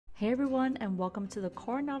Hey everyone, and welcome to the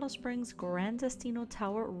Coronado Springs Grand Destino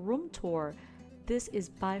Tower room tour. This is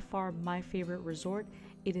by far my favorite resort.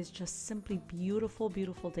 It is just simply beautiful,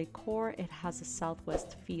 beautiful decor. It has a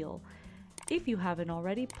Southwest feel. If you haven't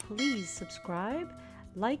already, please subscribe,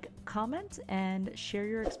 like, comment, and share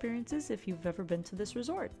your experiences if you've ever been to this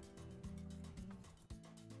resort.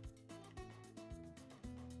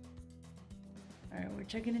 Alright, we're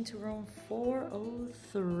checking into room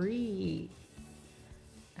 403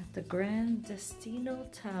 at the Grand Destino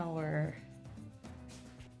Tower.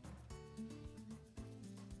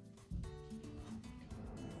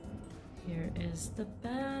 Here is the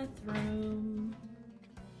bathroom.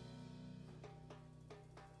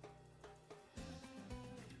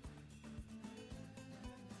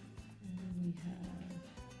 And we have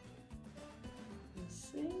the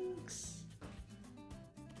sinks.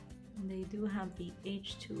 And they do have the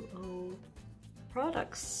H2O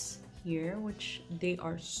products here, which they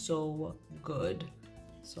are so good.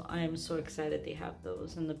 So I am so excited they have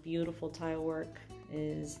those. And the beautiful tile work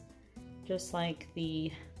is just like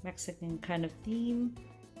the Mexican kind of theme.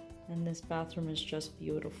 And this bathroom is just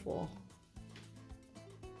beautiful.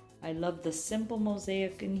 I love the simple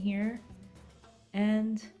mosaic in here.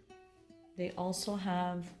 And they also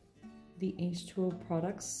have the H2O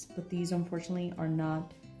products, but these unfortunately are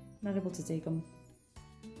not able to take them.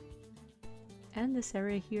 And this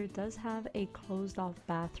area here does have a closed off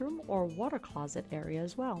bathroom or water closet area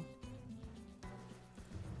as well.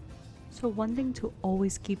 So one thing to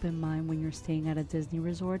always keep in mind when you're staying at a Disney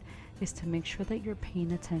resort is to make sure that you're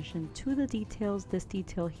paying attention to the details. This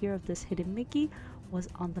detail here of this hidden Mickey was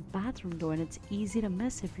on the bathroom door, and it's easy to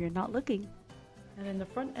miss if you're not looking. And in the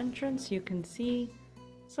front entrance you can see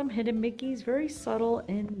some hidden Mickeys, very subtle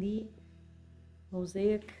in the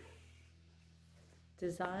mosaic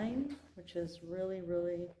design, which is really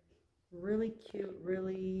cute,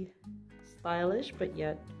 really stylish, but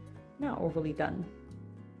yet not overly done.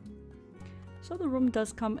 So the room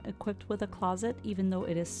does come equipped with a closet, even though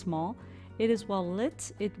it is small. It is well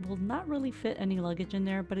lit. It will not really fit any luggage in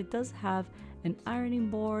there, but it does have an ironing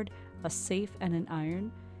board, a safe, and an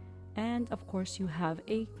iron. And of course you have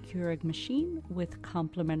a Keurig machine with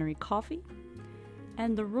complimentary coffee.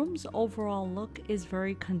 And the room's overall look is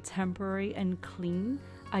very contemporary and clean.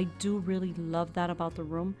 I do really love that about the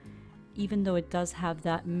room. Even though it does have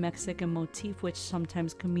that Mexican motif, which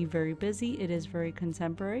sometimes can be very busy, it is very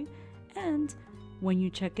contemporary. And when you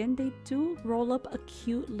check in, they do roll up a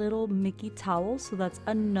cute little Mickey towel. So that's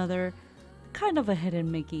another kind of a hidden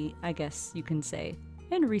Mickey, I guess you can say.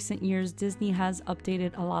 In recent years, Disney has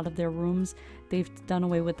updated a lot of their rooms. They've done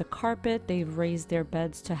away with the carpet. They've raised their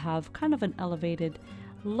beds to have kind of an elevated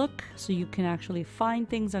look so you can actually find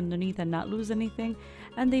things underneath and not lose anything.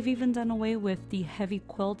 And they've even done away with the heavy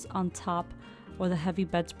quilts on top or the heavy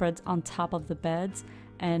bedspreads on top of the beds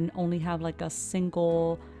and only have like a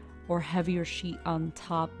single or heavier sheet on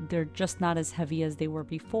top. They're just not as heavy as they were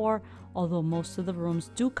before, although most of the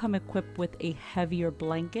rooms do come equipped with a heavier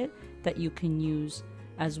blanket that you can use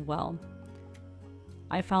as well.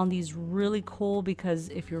 I found these really cool because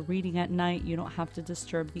if you're reading at night, you don't have to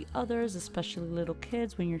disturb the others, especially little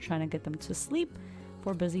kids, when you're trying to get them to sleep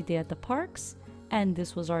for a busy day at the parks. And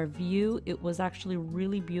this was our view. It was actually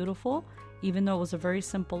really beautiful, even though it was a very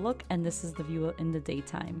simple look, and this is the view in the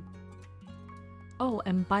daytime. Oh,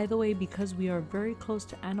 and by the way, because we are very close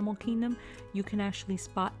to Animal Kingdom, you can actually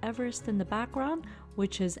spot Everest in the background,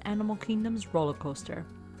 which is Animal Kingdom's roller coaster.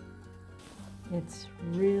 It's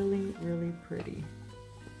really pretty.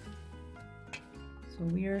 So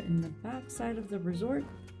we are in the back side of the resort.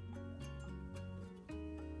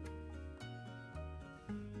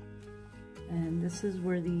 And this is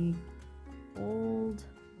where the old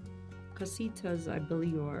casitas, I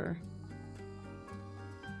believe, are.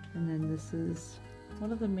 And then this is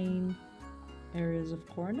one of the main areas of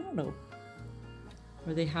Coronado,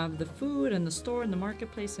 where they have the food and the store and the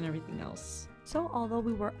marketplace and everything else. So although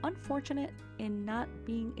we were unfortunate in not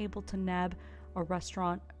being able to nab a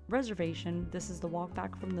restaurant reservation, this is the walk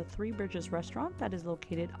back from the Three Bridges restaurant that is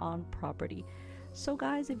located on property. So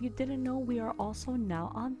guys, if you didn't know, we are also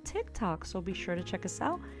now on TikTok, so be sure to check us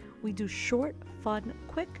out. We do short, fun,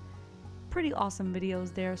 quick, pretty awesome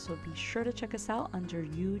videos there, so be sure to check us out under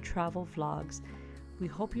You Travel Vlogs. We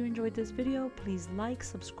hope you enjoyed this video. Please like,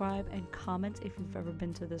 subscribe, and comment if you've ever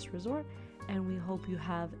been to this resort, and we hope you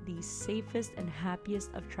have the safest and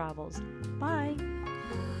happiest of travels. Bye!